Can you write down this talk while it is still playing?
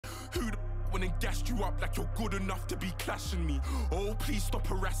on and gassed you up like you're good enough to be clashing me. Oh, please stop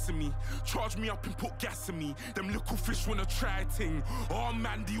harassing me. Charge me up and put gas in me. Them little fish wanna try a ting. Oh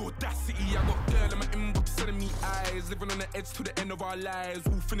man, the audacity. I got girl in my inbox sending me eyes. Living on the edge to the end of our lives.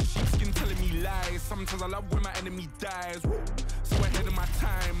 Wolf in the sheepskin telling me lies. Sometimes I love when my enemy dies. So ahead of my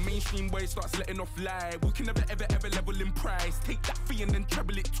time. Mainstream boy starts letting off lie. We can never ever level in price. Take that fee and then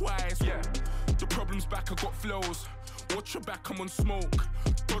treble it twice. Yeah, the problem's back, I got flows. Watch your back, I'm on smoke.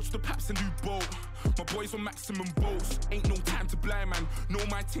 Dodge the paps and do both. My boys on maximum bolts. Ain't no time to blind man. Know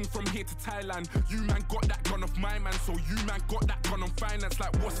my ting from here to Thailand. You man got that gun off my man, so you man got that gun on finance.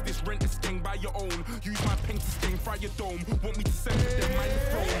 Like what's this? Rent a sting by your own. Use my pen to sting, fry your dome. Want me to send it, then mind the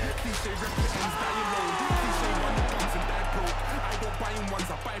throne. Cliche represents die alone. Cliche run the guns and die broke. I don't buy in ones,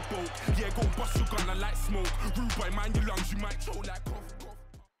 I buy both. Yeah, go bust your gun, I like smoke. Rude boy, mind your lungs, you might choke like cough.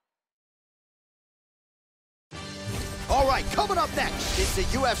 All right, coming up next is the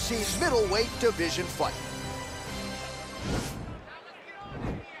UFC middleweight division fight.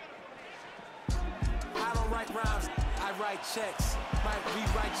 I don't write rhymes, I write checks. Might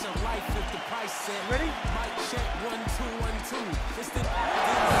rewrite your life if the price set. Ready? Might check 1 2 1 2. It's the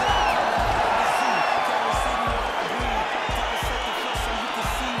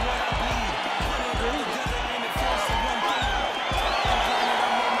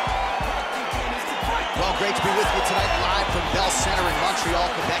Well, great to be with you tonight, live from Bell Center in Montreal,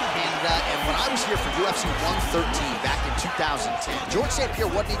 Quebec, Canada. And when I was here for UFC 113 back in 2010, George St. Pierre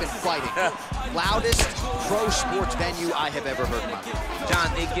wasn't even fighting. Loudest pro sports venue I have ever heard in my life. John,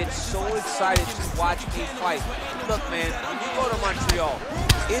 they get so excited to watch me fight. Look, man, when you go to Montreal,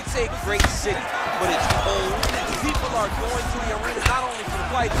 it's a great city, but it's cold. People are going to the arena not only for the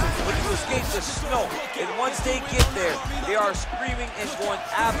fights, but to escape the snow. And once they get there, they are screaming and going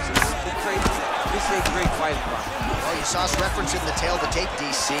absolutely crazy. This is a great fight environment. Well, you saw us referencing the tail of the tape,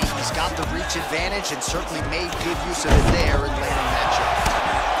 DC. He's got the reach advantage and certainly made good use of it there in landing that shot.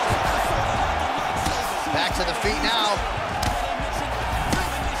 Back to the feet now.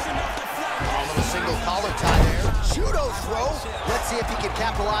 A little single collar tie there. Judo throw. Let's see if he can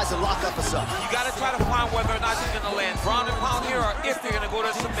capitalize and lock up a sub. You got to try to find whether or not you're going to land ground and pound here or if you're going to go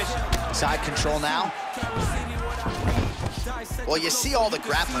to submission. Side control now. Well, you see all the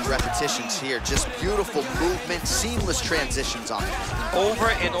grappling repetitions here. Just beautiful movement, seamless transitions on it. Over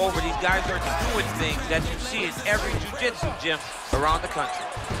and over, these guys are doing things that you see in every jiu-jitsu gym around the country.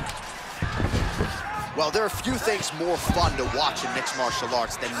 Well, there are few things more fun to watch in mixed martial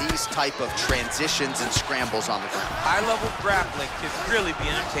arts than these type of transitions and scrambles on the ground. High-level grappling can really be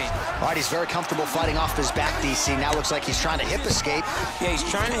entertaining. All right, he's very comfortable fighting off his back, DC. Now looks like he's trying to hip escape. Yeah, he's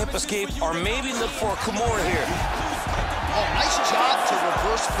trying to hip escape or maybe look for a Kimura here. Oh, nice job to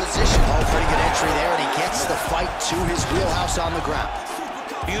reverse position. Oh, pretty good entry there, and he gets the fight to his wheelhouse on the ground.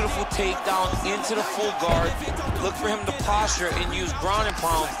 Beautiful takedown into the full guard. Look for him to posture and use ground and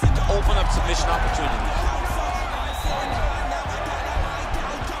pound to open up submission opportunities.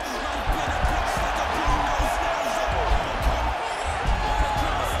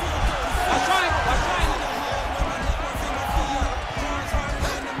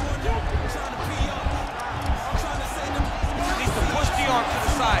 Needs to push the arm to the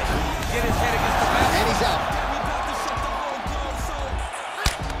side. Get his head against the back. And he's out.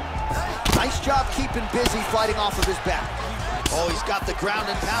 Nice job keeping busy fighting off of his back. Oh, he's got the ground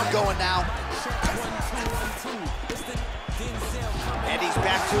and pound going now. And he's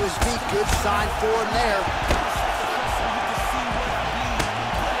back to his feet. Good sign for him there.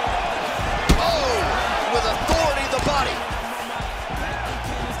 Oh, with authority the body.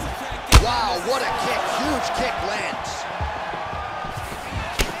 Wow, what a kick. Huge kick lands.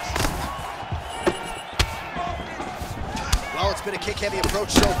 Well, it's been a kick-heavy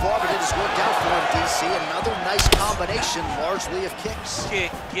approach so far, but it has worked out for him, DC. Another nice combination, largely of kicks. Kick,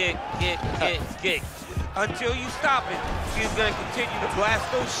 kick, kick, kick, kick. Until you stop it, he's going to continue to blast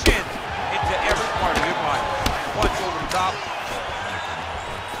those shins into every part of your body. Punch over the top.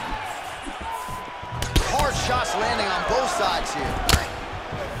 Hard shots landing on both sides here.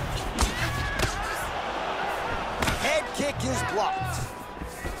 Head kick is blocked.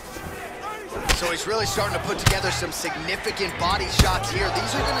 So he's really starting to put together some significant body shots here.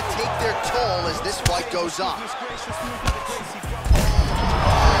 These are going to take their toll as this fight goes on. This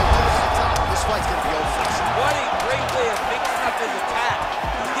fight's going to be over. What a great way of mixing up his attack.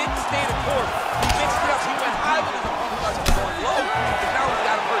 He didn't stay the course. He mixed it up. He went high with his opponent, going low. And now he's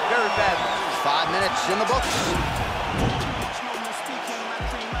got him hurt very badly. 5 minutes in the books.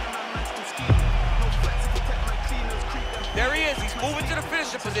 There he is. He's moving to the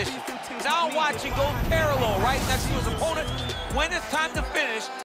finisher position. Now watch him go parallel right next to his opponent. When it's time to finish,